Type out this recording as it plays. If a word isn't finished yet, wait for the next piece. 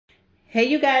Hey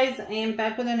you guys, I am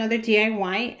back with another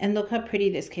DIY and look how pretty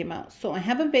this came out. So I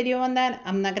have a video on that.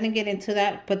 I'm not going to get into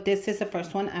that, but this is the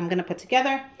first one I'm going to put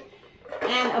together.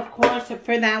 And of course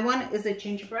for that one is a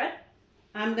gingerbread.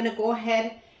 I'm going to go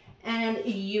ahead and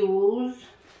use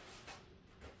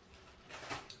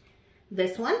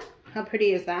this one. How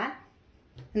pretty is that?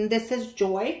 And this is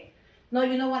Joy. No,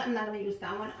 you know what? I'm not going to use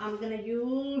that one. I'm going to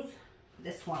use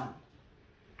this one.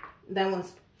 That one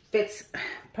fits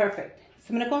perfect.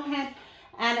 So I'm going to go ahead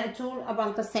and do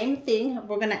about the same thing.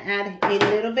 We're going to add a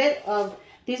little bit of,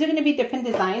 these are going to be different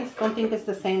designs. Don't think it's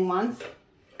the same ones.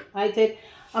 I did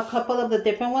a couple of the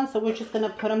different ones, so we're just going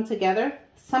to put them together.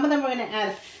 Some of them we're going to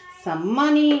add some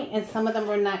money, and some of them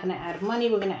we're not going to add money.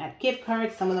 We're going to add gift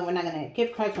cards. Some of them we're not going to add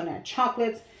gift cards. We're going to add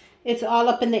chocolates. It's all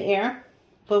up in the air,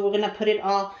 but we're going to put it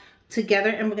all together,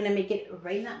 and we're going to make it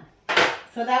right now.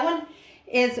 So that one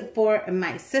is for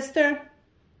my sister.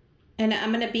 And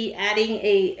I'm going to be adding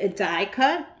a die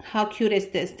cut. How cute is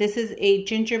this? This is a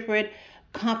gingerbread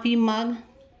coffee mug.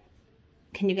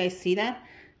 Can you guys see that?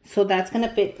 So that's going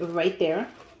to fit right there.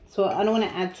 So I don't want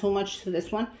to add too much to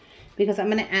this one because I'm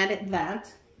going to add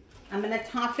that. I'm going to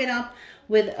top it up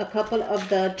with a couple of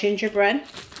the gingerbread.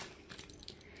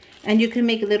 And you can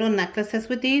make little necklaces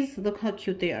with these. Look how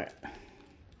cute they are.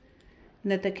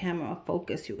 Let the camera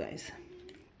focus, you guys.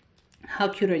 How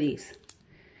cute are these?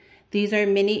 These are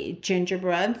mini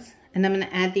gingerbreads, and I'm going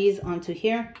to add these onto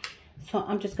here. So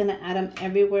I'm just going to add them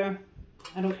everywhere.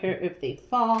 I don't care if they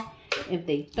fall, if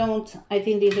they don't. I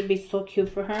think these would be so cute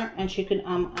for her, and she could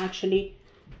actually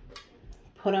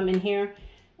put them in here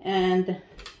and,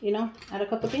 you know, add a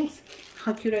couple things.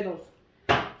 How cute are those?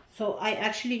 So I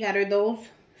actually got her those.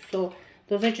 So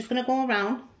those are just going to go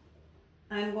around.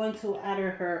 I'm going to add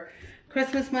her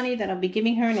Christmas money that I'll be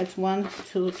giving her, and it's 1,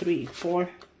 2, 3, 4,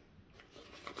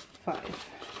 5.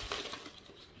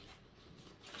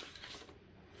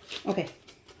 Okay,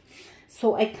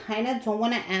 so I kind of don't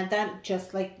want to add that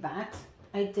just like that.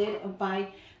 I did buy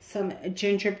some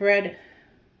gingerbread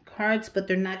cards, but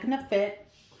they're not gonna fit.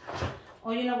 Oh,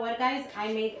 you know what, guys?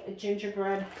 I made a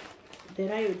gingerbread.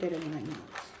 Did I or didn't I not?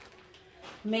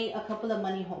 Made a couple of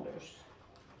money holders.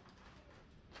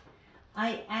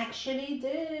 I actually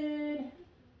did.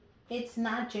 It's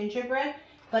not gingerbread,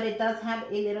 but it does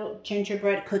have a little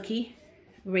gingerbread cookie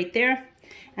right there.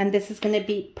 And this is going to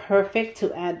be perfect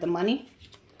to add the money.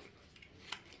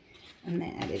 I'm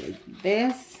going to add it like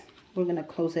this. We're going to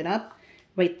close it up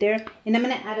right there. And I'm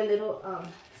going to add a little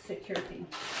secure thing.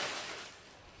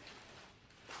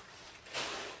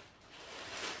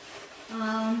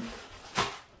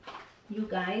 You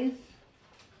guys,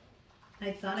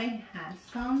 I thought I had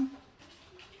some.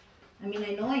 I mean,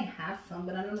 I know I have some,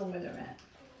 but I don't know where they're at.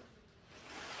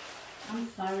 I'm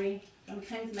sorry.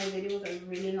 Sometimes my videos are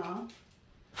really long.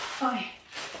 Okay.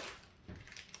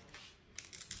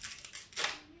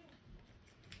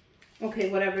 Okay,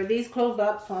 whatever. These closed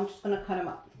up, so I'm just going to cut them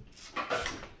up.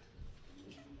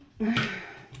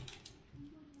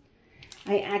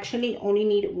 I actually only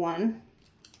need one.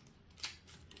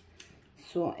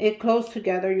 So it closed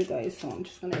together, you guys. So I'm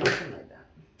just going to do it like that.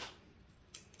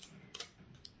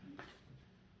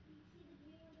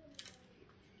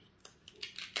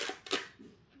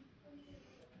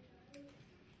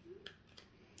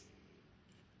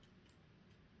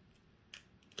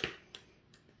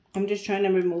 I'm just trying to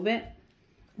remove it,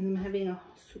 and I'm having a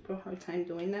super hard time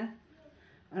doing that.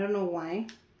 I don't know why.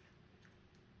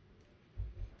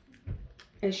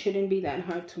 It shouldn't be that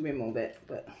hard to remove it,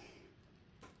 but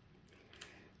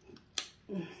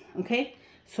okay.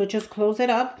 So just close it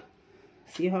up.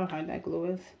 See how hard that glue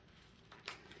is?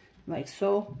 Like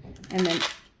so. And then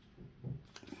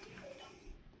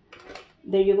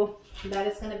there you go. That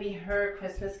is going to be her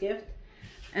Christmas gift.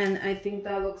 And I think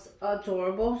that looks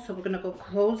adorable. So we're going to go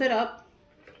close it up.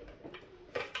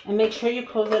 And make sure you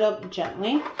close it up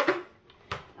gently.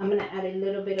 I'm going to add a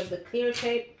little bit of the clear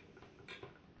tape.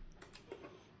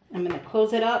 I'm going to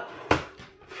close it up.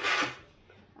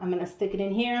 I'm going to stick it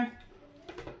in here.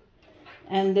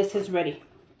 And this is ready.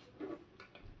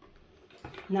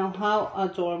 Now how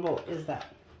adorable is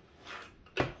that?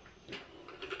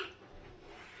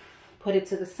 Put it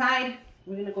to the side.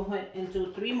 We're going to go ahead and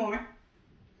do 3 more.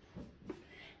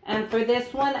 And for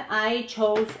this one, I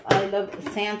chose I Love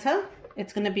Santa.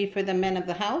 It's going to be for the men of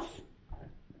the house.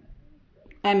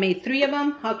 I made 3 of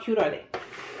them. How cute are they?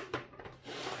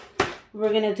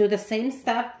 We're going to do the same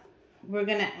step. We're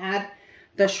going to add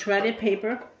the shredded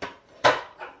paper.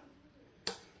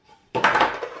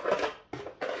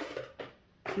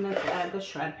 Let's add the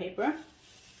shred paper.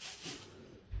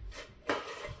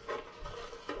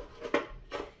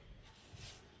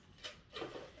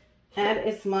 Add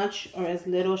as much or as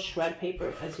little shred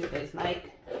paper as you guys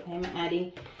like. I'm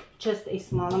adding just a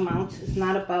small amount. It's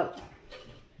not about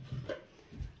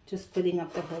just filling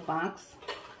up the whole box.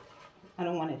 I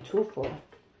don't want it too full.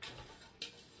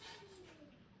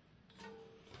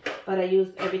 But I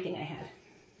used everything I had.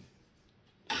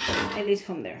 At least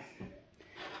from there.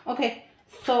 Okay,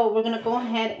 so we're gonna go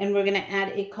ahead and we're gonna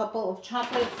add a couple of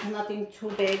chocolates. Nothing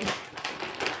too big,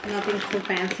 nothing too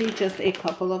fancy, just a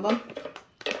couple of them.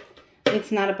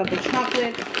 It's not about the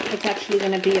chocolate, it's actually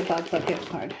gonna be about the gift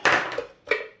card.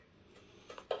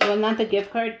 Well, not the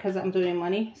gift card because I'm doing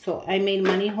money. So I made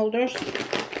money holders.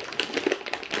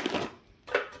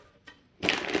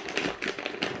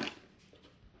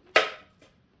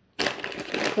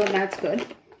 So that's good.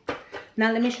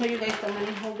 Now let me show you guys the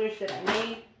money holders that I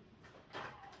made.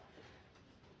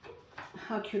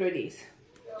 How cute are these?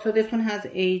 So this one has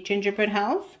a gingerbread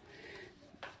house.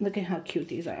 Look at how cute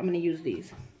these are. I'm going to use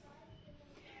these.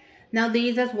 Now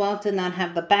these as well did not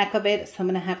have the back of it, so I'm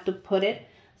going to have to put it.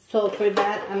 So for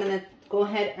that, I'm going to go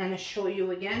ahead and show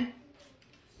you again.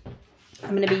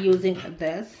 I'm going to be using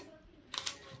this.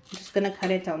 I'm just going to cut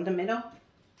it down the middle.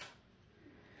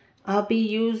 I'll be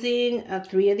using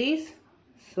 3 of these.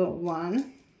 So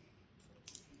 1,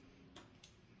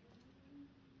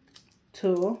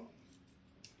 2,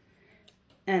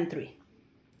 and 3.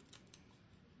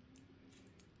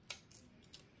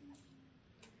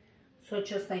 So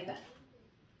just like that.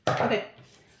 Okay,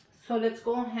 so let's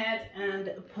go ahead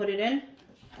and put it in.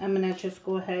 I'm gonna just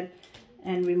go ahead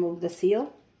and remove the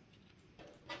seal.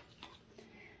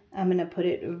 I'm gonna put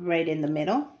it right in the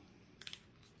middle.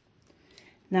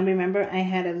 Now remember, I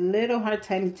had a little hard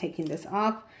time taking this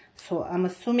off, so I'm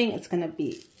assuming it's gonna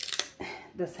be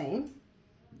the same.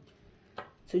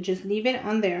 So just leave it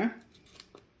on there.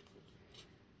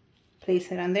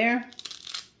 Place it on there.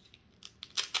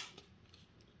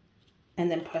 And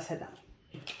then press it down.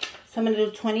 So I'm gonna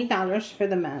do $20 for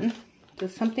the man.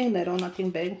 Just something little, nothing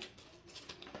big.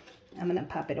 I'm gonna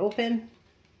pop it open.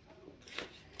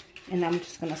 And I'm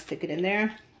just gonna stick it in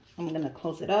there. I'm gonna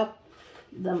close it up.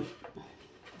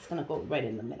 It's gonna go right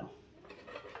in the middle.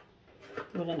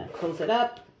 We're gonna close it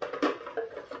up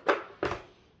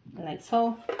like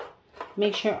so.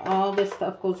 Make sure all this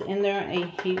stuff goes in there. I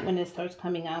hate when it starts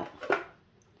coming out.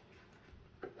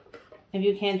 If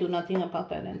you can't do nothing about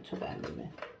that, then too bad.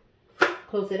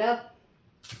 Close it up.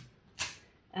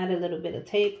 Add a little bit of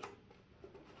tape.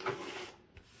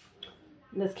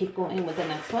 Let's keep going with the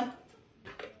next one.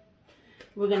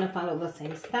 We're gonna follow the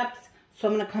same steps. So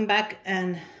I'm gonna come back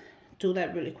and do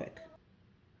that really quick.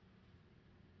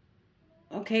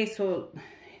 Okay, so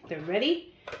they're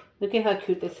ready. Look at how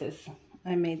cute this is.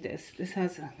 I made this. This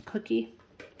has a cookie,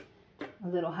 a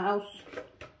little house,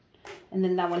 and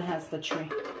then that one has the tree.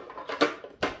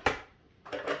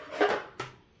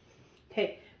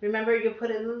 Okay, remember you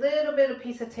put a little bit of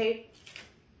piece of tape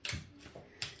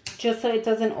just so it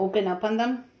doesn't open up on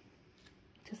them.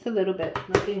 Just a little bit,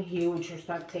 nothing huge or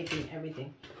start taping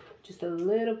everything. Just a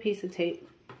little piece of tape.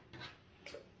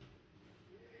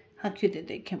 How cute did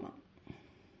they come out?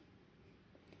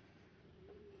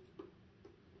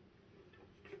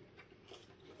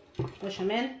 Push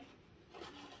them in.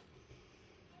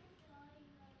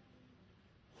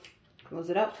 Close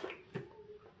it up.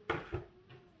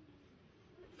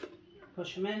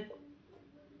 Push them in.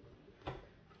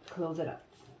 Close it up.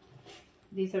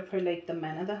 These are for like the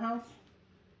man of the house.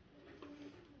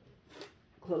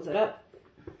 Close it up.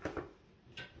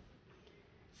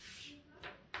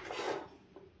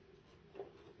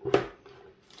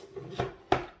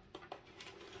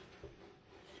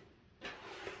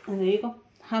 And there you go.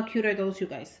 How cute are those, you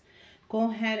guys? Go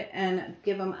ahead and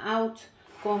give them out.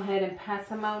 Go ahead and pass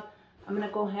them out. I'm going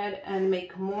to go ahead and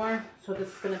make more. So this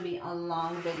is going to be a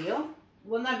long video.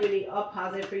 Well, not really. I'll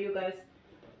pause it for you guys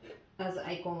as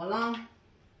I go along.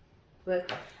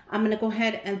 But I'm going to go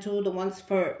ahead and do the ones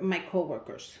for my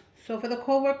co-workers. So for the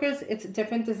co-workers, it's a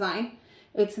different design.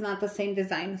 It's not the same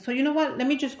design. So you know what? Let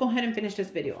me just go ahead and finish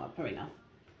this video up right now.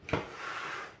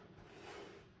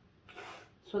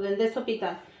 So then this will be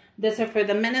done. These are for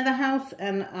the men of the house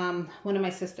and one of my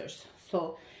sisters.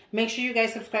 So make sure you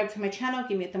guys subscribe to my channel.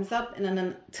 Give me a thumbs up. And then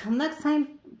until next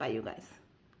time, bye you guys.